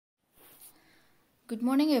Good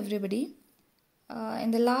morning, everybody.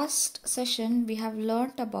 In the last session, we have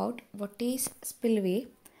learnt about what is spillway,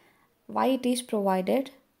 why it is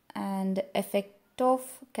provided, and effect of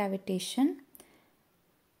cavitation.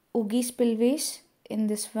 Oogie spillways. In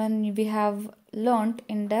this one, we have learnt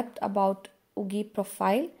in depth about oogie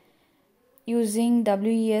profile using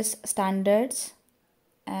WES standards,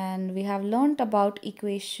 and we have learnt about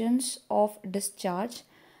equations of discharge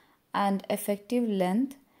and effective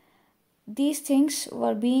length. These things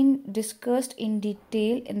were being discussed in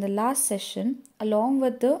detail in the last session along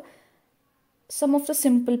with some of the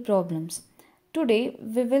simple problems. Today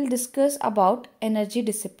we will discuss about energy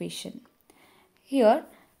dissipation. Here,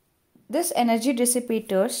 these energy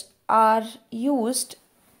dissipators are used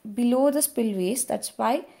below the spillways. That's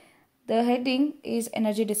why the heading is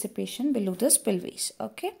energy dissipation below the spillways.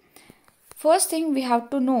 Okay. First thing, we have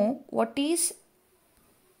to know what is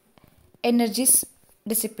energy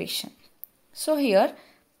dissipation. So here,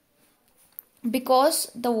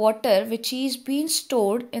 because the water which is being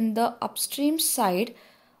stored in the upstream side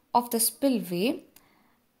of the spillway,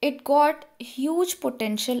 it got huge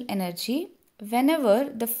potential energy.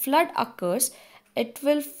 Whenever the flood occurs, it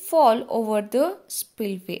will fall over the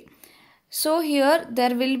spillway. So here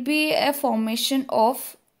there will be a formation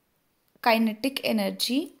of kinetic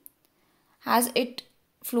energy as it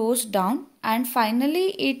flows down, and finally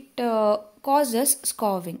it causes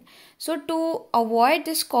scoring. So to avoid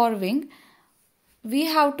this scoring, we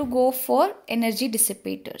have to go for energy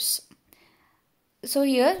dissipators. So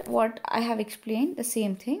here what I have explained, the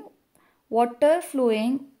same thing. Water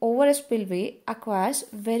flowing over a spillway acquires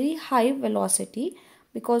very high velocity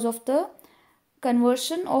because of the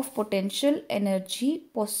conversion of potential energy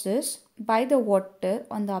possessed by the water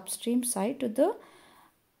on the upstream side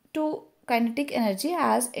to kinetic energy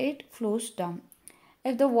as it flows down.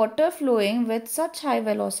 If the water flowing with such high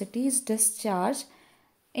velocity is discharged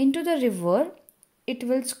into the river, it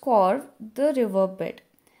will scour the river bed.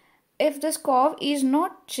 If the scour is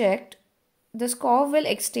not checked, the scour will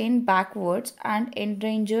extend backwards and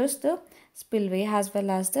endangers the spillway as well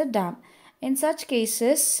as the dam. In such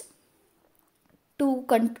cases,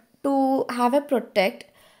 to have a protect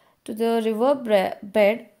to the river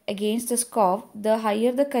bed against the scour, the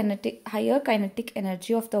higher kinetic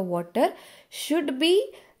energy of the water should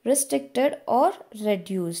be restricted or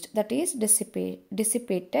reduced, that is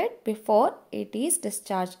dissipated before it is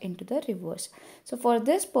discharged into the rivers. So for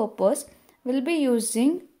this purpose, we'll be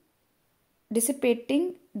using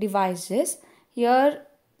dissipating devices. Here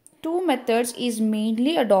two methods is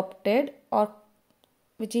mainly adopted, or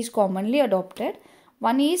which is commonly adopted.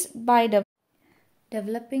 One is by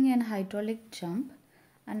developing an hydraulic jump,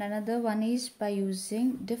 and another one is by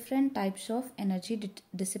using different types of energy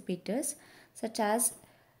dissipators such as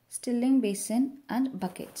stilling basin and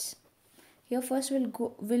buckets. Here first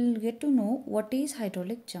we'll get to know what is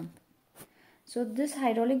hydraulic jump. So this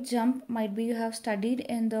hydraulic jump might be you have studied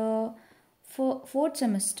in the fourth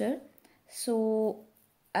semester. So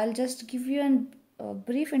I'll just give you a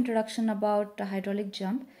brief introduction about the hydraulic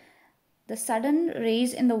jump. The sudden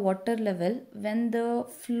raise in the water level when the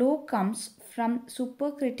flow comes from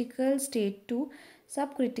supercritical state to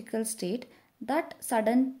subcritical state, that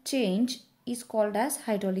sudden change is called as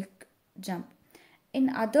hydraulic jump. In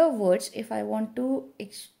other words, if I want to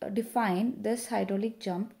define this hydraulic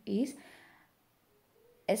jump, is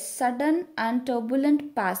a sudden and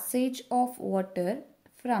turbulent passage of water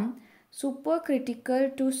from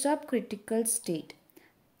supercritical to subcritical state.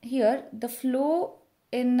 Here the flow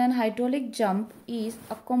in an hydraulic jump is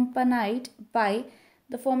accompanied by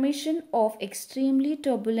the formation of extremely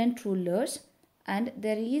turbulent rollers, and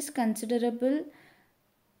there is considerable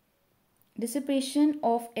dissipation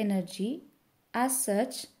of energy. As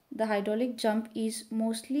such, the hydraulic jump is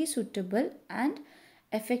mostly suitable and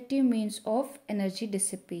effective means of energy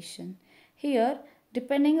dissipation. Here,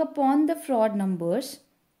 depending upon the Froude numbers,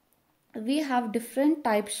 we have different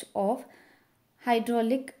types of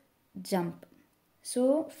hydraulic jump.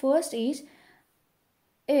 So first is,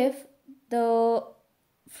 if the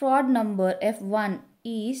Froude number F1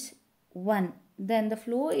 is 1, then the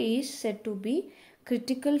flow is said to be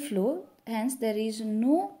critical flow, hence there is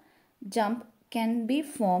no jump can be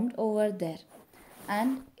formed over there.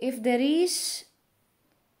 And if there is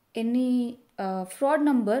any Froude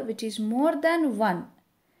number which is more than 1,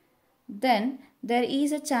 then there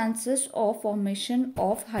is a chances of formation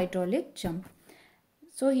of hydraulic jump.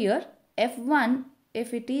 So here F1,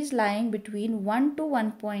 if it is lying between 1 to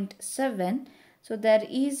 1.7, so there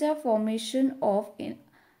is a formation of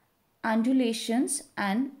undulations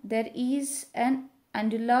and there is an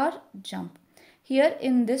angular jump. Here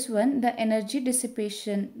in this one, the energy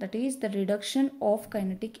dissipation, that is the reduction of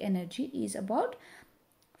kinetic energy, is about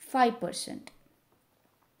 5%.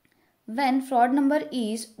 When fraud number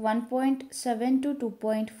is 1.7 to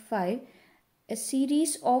 2.5, a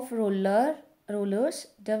series of rollers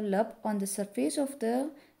develop on the surface of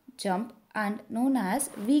the jump and known as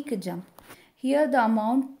weak jump. Here the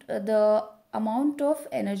amount of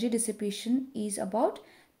energy dissipation is about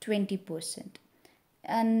 20%.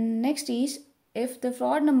 And next is, if the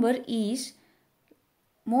fraud number is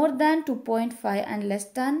more than 2.5 and less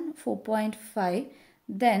than 4.5,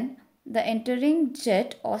 then the entering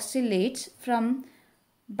jet oscillates from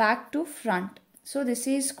back to front. So this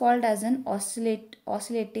is called as an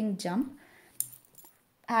oscillating jump,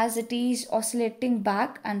 as it is oscillating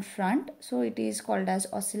back and front, so it is called as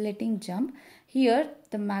oscillating jump. Here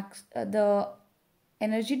the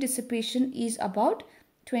energy dissipation is about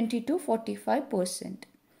 20 to 45%.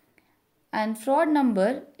 And fraud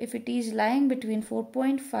number, if it is lying between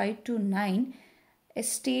 4.5 to 9, a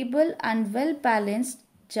stable and well balanced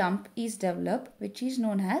jump is developed, which is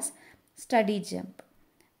known as steady jump.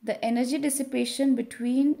 The energy dissipation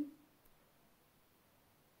between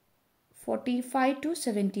 45 to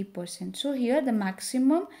 70%. So here the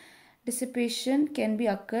maximum dissipation can be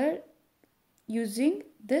occur using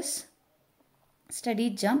this steady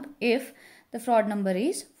jump if the fraud number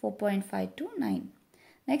is 4.5 to 9.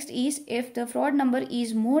 Next is, if the fraud number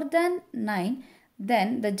is more than 9,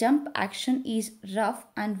 then the jump action is rough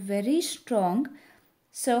and very strong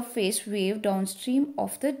surface wave downstream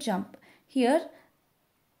of the jump. Here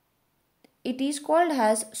it is called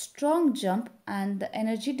as strong jump and the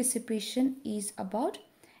energy dissipation is about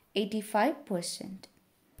 85%.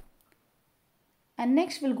 And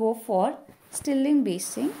next we'll go for stilling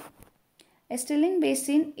basin. A stilling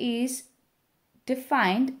basin is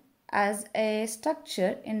defined as a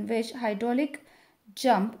structure in which hydraulic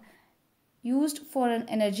jump used for an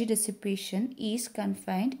energy dissipation is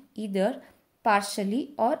confined either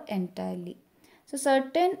partially or entirely. So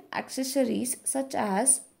certain accessories such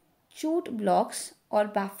as chute blocks or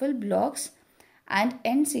baffle blocks and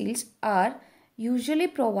end seals are usually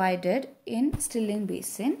provided in stilling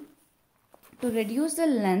basin to reduce the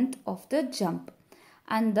length of the jump,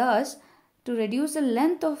 and thus to reduce the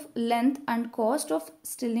length and cost of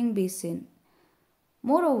stilling basin.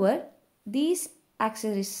 Moreover, these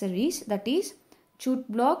accessories, that is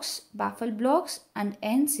chute blocks, baffle blocks and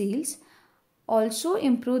end seals, also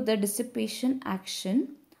improve the dissipation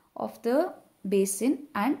action of the basin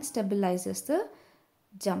and stabilizes the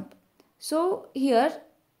jump. So here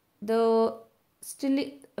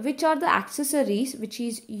which are the accessories which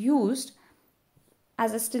is used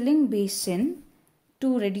as a stilling basin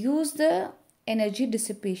to reduce the energy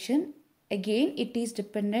dissipation? Again, it is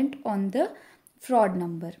dependent on the fraud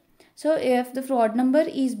number. So if the fraud number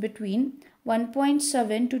is between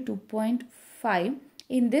 1.7 to 2.5,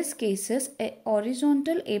 in this cases a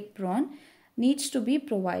horizontal apron needs to be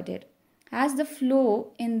provided. As the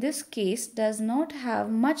flow in this case does not have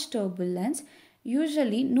much turbulence,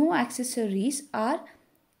 usually no accessories are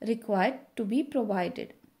required to be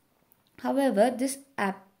provided. However, this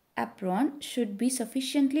apron should be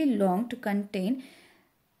sufficiently long to contain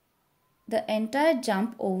the entire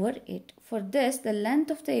jump over it. For this, the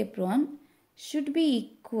length of the apron should be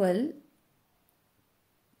equal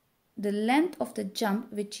the length of the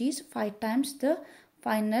jump, which is 5 times the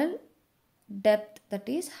final depth, that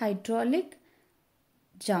is hydraulic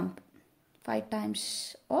jump, 5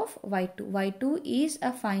 times of Y2. Y2 is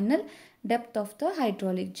a final depth of the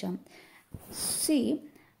hydraulic jump. See,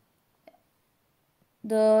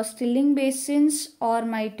 the stilling basins or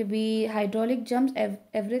might be hydraulic jumps,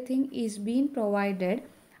 everything is being provided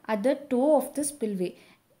at the toe of the spillway.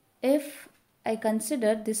 If I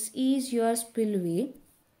consider this is your spillway,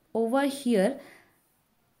 over here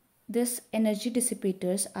this energy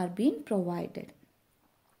dissipators are being provided.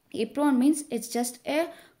 Apron means it's just a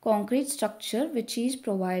concrete structure which is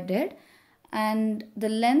provided, and the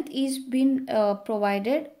length is being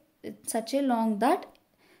provided such a long that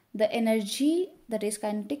the energy, that is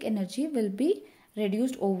kinetic energy, will be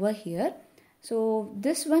reduced over here. So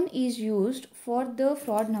this one is used for the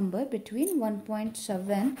fraud number between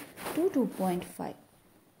 1.7 to 2.5.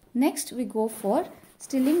 Next we go for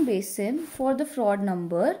stilling basin for the fraud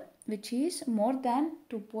number which is more than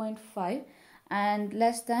 2.5 and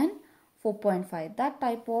less than 4.5. That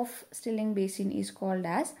type of stilling basin is called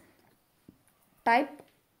as type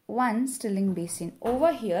 1 stilling basin.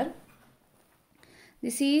 Over here,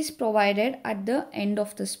 this is provided at the end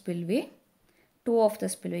of the spillway, toe of the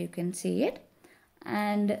spillway you can say it,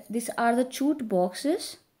 and these are the chute blocks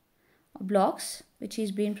which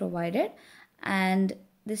is being provided, and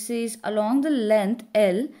this is along the length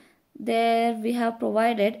L. There we have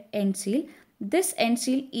provided end seal. This end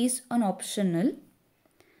seal is an optional,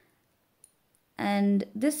 and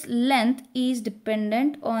this length is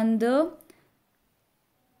dependent on the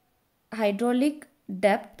hydraulic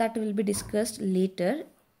depth that will be discussed later.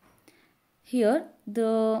 Here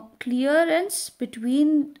the clearance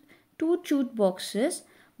between two chute blocks is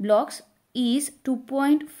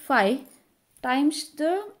 2.5 times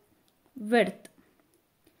the width,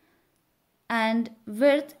 and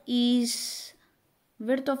width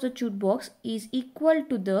of the chute box is equal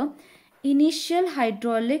to the initial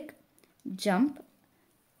hydraulic jump,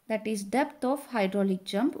 that is depth of hydraulic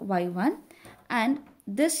jump y1, and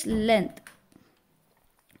this length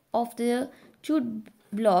of the chute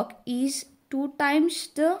block is 2 times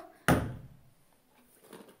the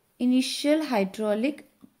initial hydraulic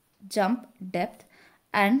jump depth,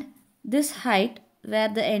 and this height where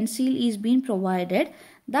the end seal is being provided,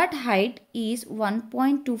 that height is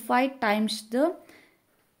 1.25 times the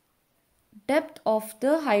depth of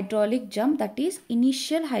the hydraulic jump, that is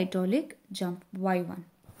initial hydraulic jump y1.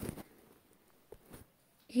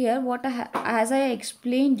 Here as I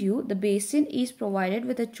explained you, the basin is provided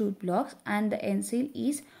with the chute blocks and the end seal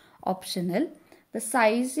is optional. The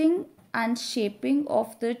sizing and shaping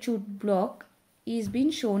of the chute block is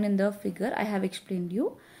being shown in the figure I have explained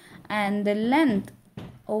you, and the length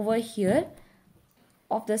over here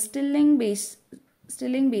of the stilling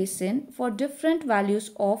basin for different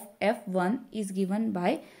values of F1 is given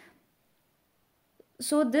by,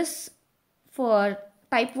 so this for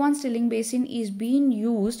type 1 stilling basin is being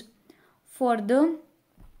used for the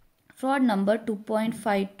fraud number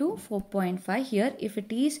 2.5 to 4.5. Here if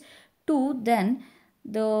it is 2, then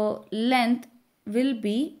the length will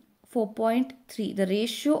be 4.3. The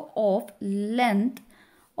ratio of length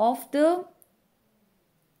of the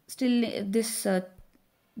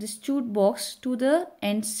this chute box to the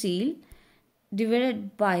end seal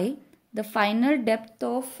divided by the final depth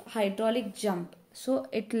of hydraulic jump, so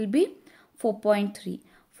it will be 4.3.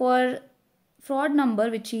 For fraud number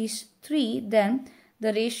which is 3, then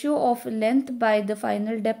the ratio of length by the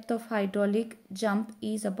final depth of hydraulic jump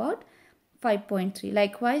is about 5.3.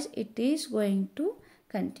 Likewise it is going to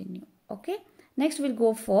continue. Okay, next we'll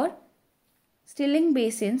go for stilling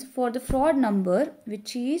basins for the fraud number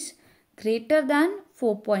which is greater than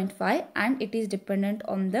 4.5 and it is dependent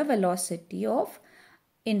on the velocity of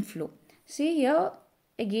inflow. See here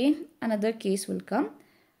again another case will come.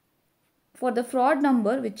 For the fraud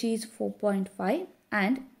number which is 4.5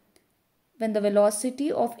 and when the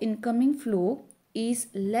velocity of incoming flow is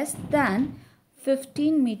less than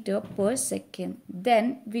 15 meter per second,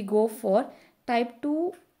 then we go for type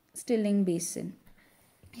 2 stilling basin.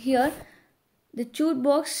 Here the chute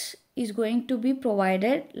box is going to be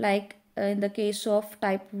provided like in the case of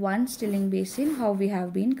type 1 stilling basin how we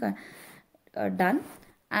have been done,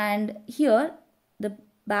 and here the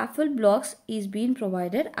baffle blocks is being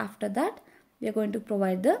provided. After that we are going to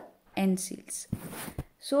provide the end seals.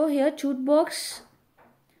 So here chute box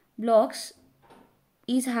blocks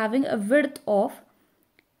is having a width of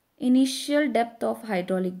initial depth of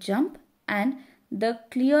hydraulic jump, and the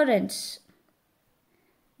clearance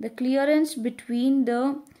between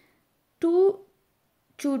the two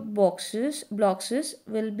chute blocks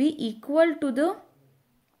will be equal to the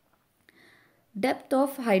depth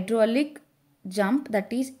of hydraulic jump,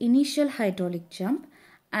 that is initial hydraulic jump,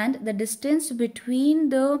 and the distance between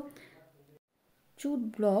the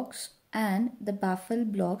chute blocks and the baffle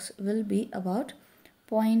blocks will be about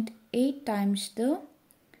 0.8 times the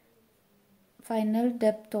final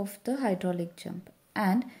depth of the hydraulic jump,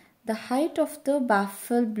 and the height of the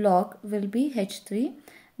baffle block will be h3.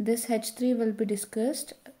 This h3 will be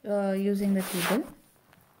discussed using the table,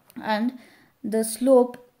 and the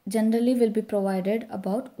slope generally will be provided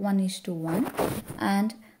about 1:1,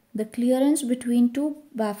 and the clearance between two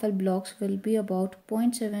baffle blocks will be about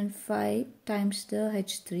 0.75 times the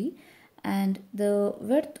h3, and the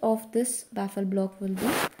width of this baffle block will be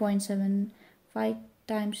 0.75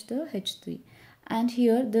 times the h3. And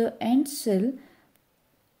here the end seal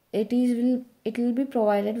it will be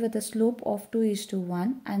provided with a slope of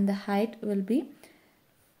 2:1 and the height will be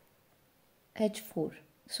h4.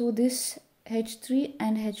 So this h3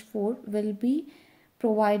 and h4 will be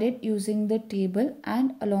provided using the table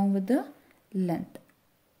and along with the length.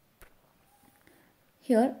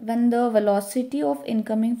 Here when the velocity of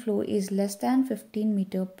incoming flow is less than 15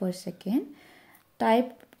 meter per second,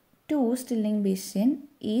 type 2 stilling basin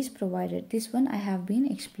is provided. This one I have been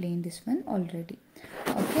explained this one already.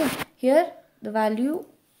 Okay, here the value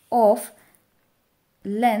of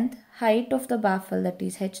length, height of the baffle, that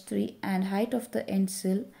is H3, and height of the end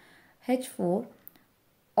sill, H4,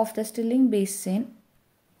 of the stilling basin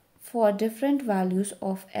for different values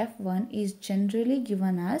of F1 is generally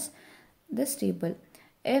given as this table.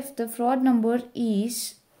 If the Froude number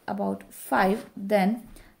is about 5, then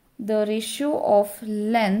the ratio of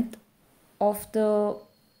length of the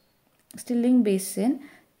stilling basin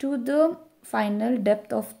to the final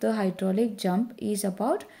depth of the hydraulic jump is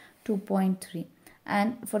about 2.3.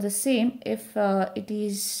 And for the same, if it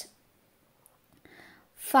is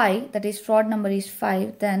 5, that is Froude number is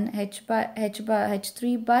 5, then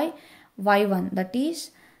H3 by Y1, that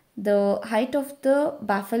is the height of the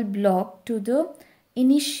baffle block to the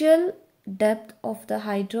initial depth of the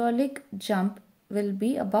hydraulic jump will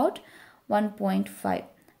be about 1.5,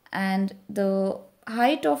 and the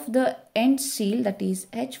height of the end seal, that is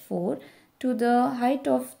H4, to the height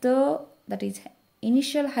of the, that is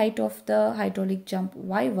initial height of the hydraulic jump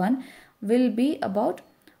Y1 will be about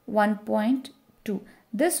 1.2.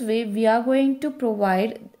 This way we are going to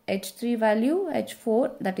provide H3 value,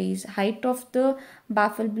 H4, that is height of the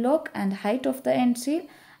baffle block and height of the end seal,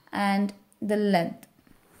 and the length.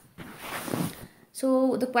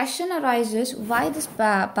 So the question arises, why this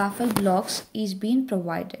baffle blocks is being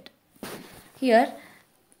provided. Here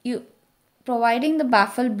you providing the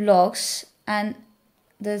baffle blocks and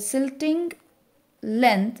the silting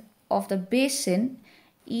length of the basin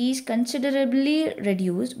is considerably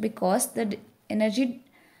reduced because the energy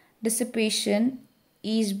dissipation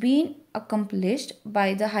is being accomplished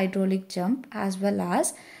by the hydraulic jump as well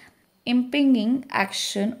as impinging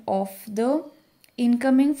action of the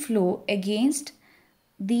incoming flow against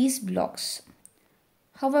these blocks.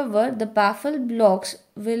 However, the baffle blocks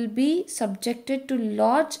will be subjected to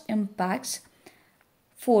large impacts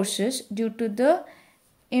forces due to the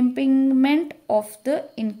impingement of the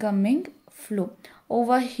incoming flow.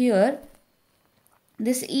 Over here,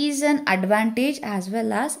 this is an advantage as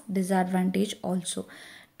well as disadvantage also.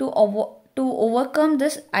 To overcome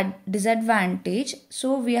this disadvantage,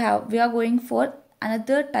 so we are going for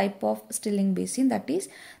another type of stilling basin, that is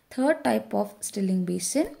third type of stilling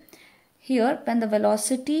basin. Here, when the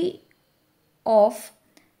velocity of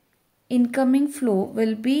incoming flow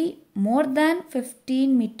will be more than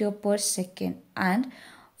 15 meter per second and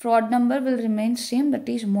Froude number will remain same, that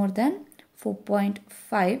is more than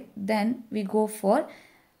 4.5, then we go for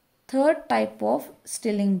third type of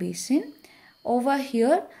stilling basin. Over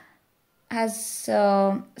here, as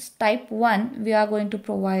type 1, we are going to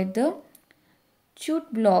provide the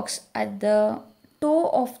chute blocks at the toe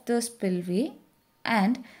of the spillway,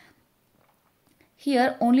 and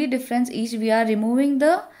here only difference is we are removing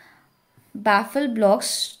the baffle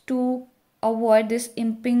blocks to avoid this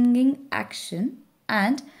impinging action,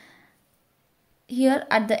 and here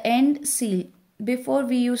at the end seal, before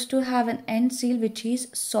we used to have an end seal which is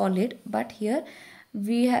solid, but here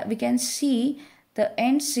we can see the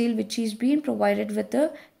end seal which is being provided with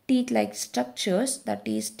the teeth like structures, that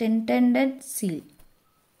is tended seal.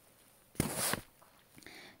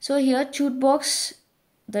 So here chute box,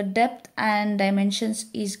 the depth and dimensions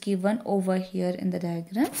is given over here in the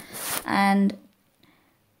diagram, and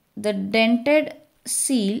the dented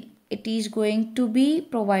seal, it is going to be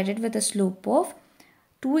provided with a slope of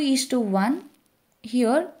 2:1.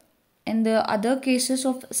 Here in the other cases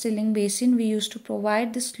of stilling basin, we used to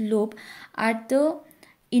provide the slope at the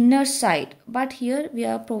inner side, but here we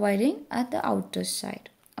are providing at the outer side.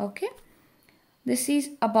 Okay, this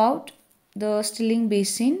is about the stilling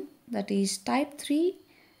basin, that is type 3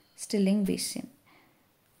 stilling basin.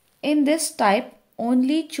 In this type,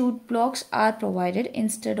 only chute blocks are provided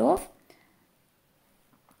instead of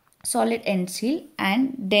solid end seal,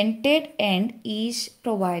 and dented end is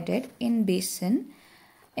provided in basin.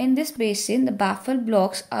 In this basin, the baffle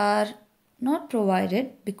blocks are not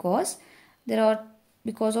provided because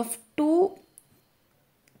of two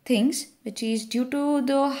things, which is due to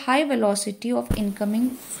the high velocity of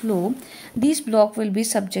incoming flow, this block will be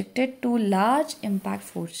subjected to large impact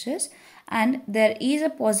forces, and there is a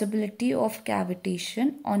possibility of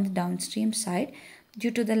cavitation on the downstream side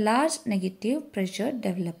due to the large negative pressure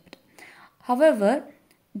developed. However,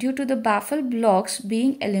 due to the baffle blocks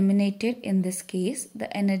being eliminated in this case,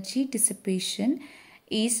 the energy dissipation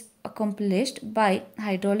is accomplished by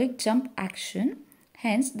hydraulic jump action.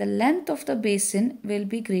 Hence, the length of the basin will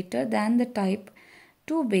be greater than the type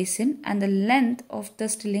 2 basin, and the length of the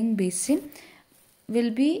stilling basin will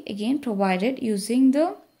be again provided using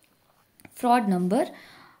the Froude number.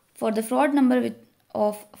 For the Froude number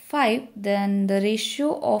of 5, then the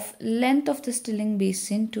ratio of length of the stilling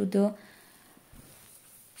basin to the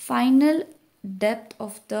final depth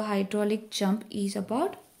of the hydraulic jump is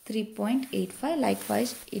about 3.85.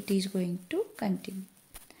 Likewise, it is going to continue.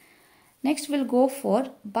 Next, we'll go for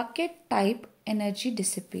bucket type energy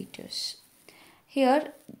dissipators.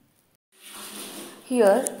 Here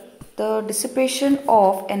the dissipation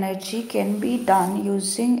of energy can be done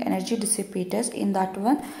using energy dissipators. In that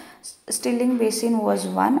one, Stirling basin was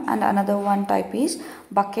one, and another one type is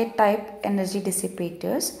bucket type energy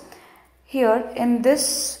dissipators. Here in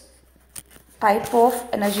this type of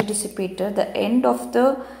energy dissipator, the end of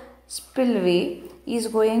the spillway is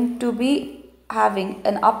going to be having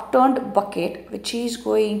an upturned bucket which is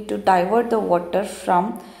going to divert the water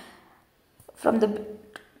from the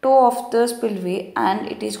toe of the spillway, and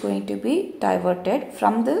it is going to be diverted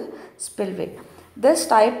from the spillway. This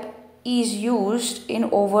type is used in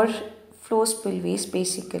overflow spillways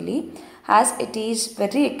basically, as it is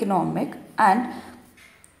very economic, and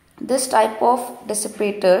this type of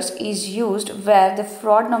dissipators is used where the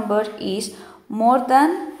Froude number is more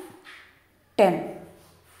than 10.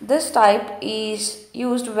 This type is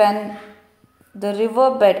used when the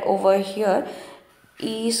river bed over here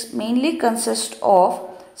is mainly consist of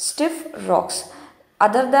stiff rocks.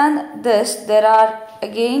 Other than this, there are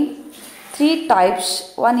again three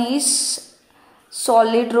types. One is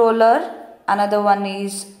solid roller, another one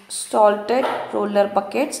is salted roller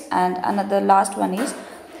buckets, and another last one is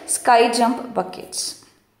sky jump buckets.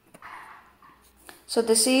 So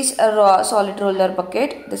this is a solid roller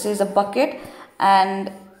bucket, this is a bucket,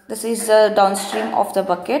 and this is the downstream of the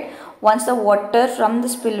bucket. Once the water from the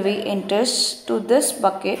spillway enters to this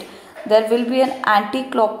bucket, there will be an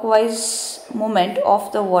anti-clockwise movement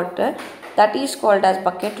of the water, that is called as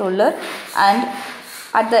bucket roller, and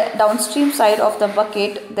at the downstream side of the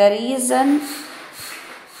bucket there is an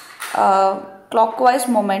clockwise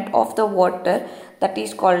movement of the water, that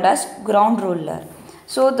is called as ground roller.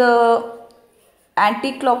 So the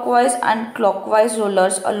anti-clockwise and clockwise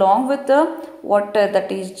rollers along with the water,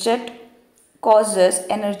 that is jet, causes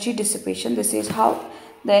energy dissipation. This is how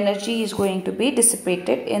the energy is going to be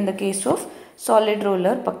dissipated in the case of solid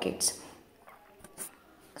roller buckets.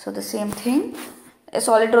 So the same thing, a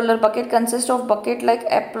solid roller bucket consists of bucket like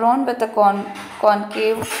apron with a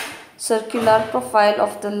concave circular profile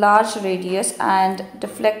of the large radius and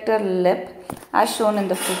deflector lip as shown in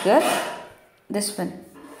the figure. This one,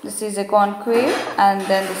 this is a concave, and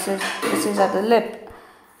then this is at the lip.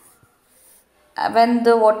 When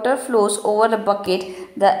the water flows over the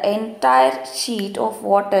bucket, the entire sheet of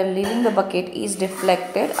water leaving the bucket is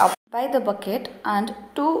deflected up by the bucket, and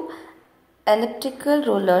two elliptical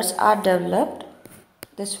rollers are developed.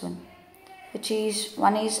 This one, which is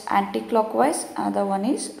one is anti-clockwise, another one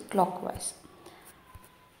is clockwise.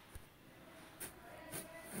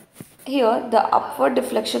 Here, the upward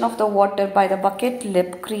deflection of the water by the bucket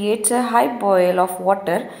lip creates a high boil of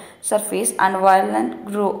water surface and violent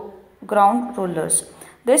ground rollers.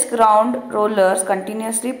 This ground rollers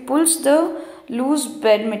continuously pulls the loose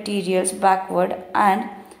bed materials backward and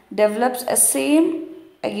develops a seam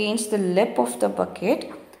against the lip of the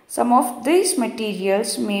bucket. Some of these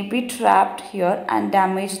materials may be trapped here and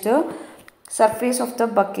damage the surface of the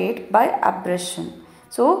bucket by abrasion.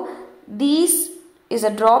 So these is a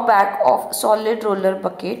drawback of solid roller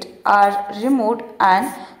bucket are removed,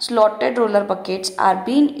 and slotted roller buckets are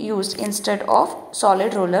being used instead of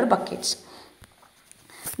solid roller buckets.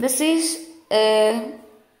 This is a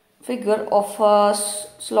figure of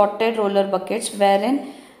slotted roller buckets,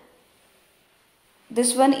 wherein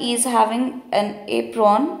this one is having an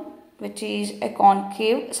apron which is a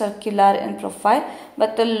concave circular in profile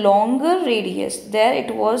but the longer radius. There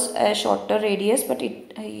it was a shorter radius, but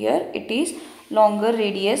here it is longer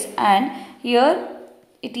radius, and here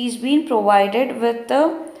it is being provided with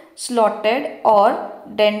the slotted or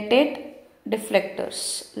dented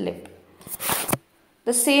deflectors lip.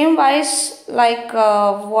 The same wise like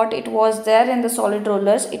what it was there in the solid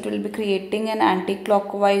rollers, it will be creating an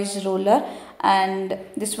anti-clockwise roller, and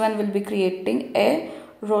this one will be creating a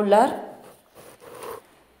roller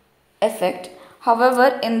effect.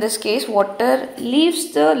 However, in this case, water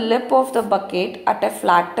leaves the lip of the bucket at a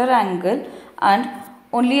flatter angle, and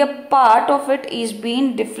only a part of it is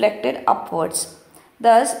being deflected upwards.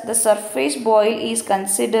 Thus, the surface boil is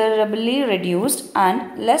considerably reduced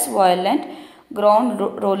and less violent ground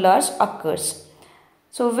rollers occurs.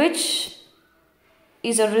 So, which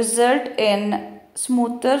is a result in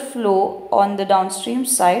smoother flow on the downstream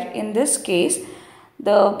side. In this case,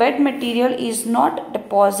 the bed material is not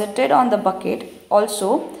deposited on the bucket.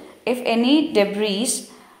 Also, if any debris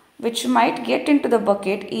which might get into the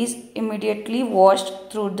bucket is immediately washed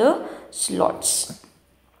through the slots.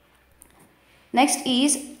 Next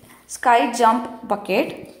is sky jump bucket.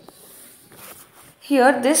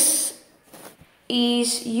 Here this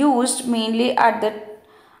is used mainly at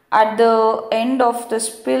the end of the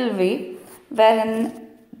spillway, wherein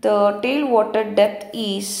the tailwater depth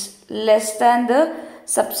is less than the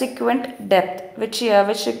subsequent depth, which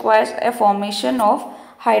requires a formation of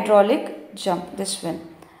hydraulic jump, this one.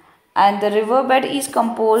 And the riverbed is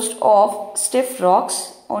composed of stiff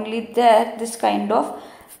rocks. Only there this kind of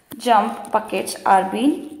jump buckets are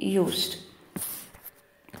being used.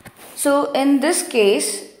 So in this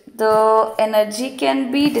case, the energy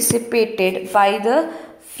can be dissipated by the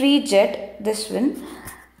free jet, this one,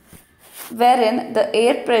 wherein the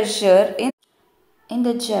air pressure in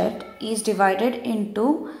the jet is divided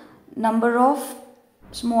into number of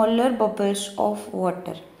smaller bubbles of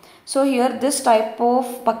water. So here this type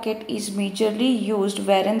of bucket is majorly used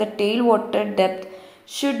wherein the tailwater depth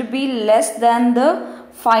should be less than the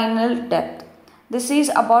final depth. This is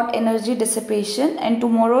about energy dissipation, and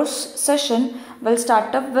tomorrow's session will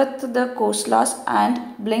start up with the Kosla's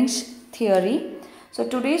and Blink's theory. So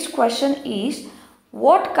today's question is,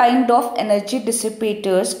 what kind of energy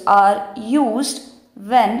dissipators are used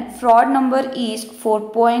when Froude number is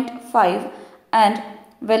 4.5 and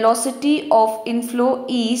velocity of inflow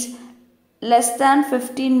is less than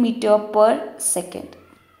 15 meter per second?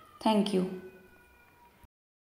 Thank you.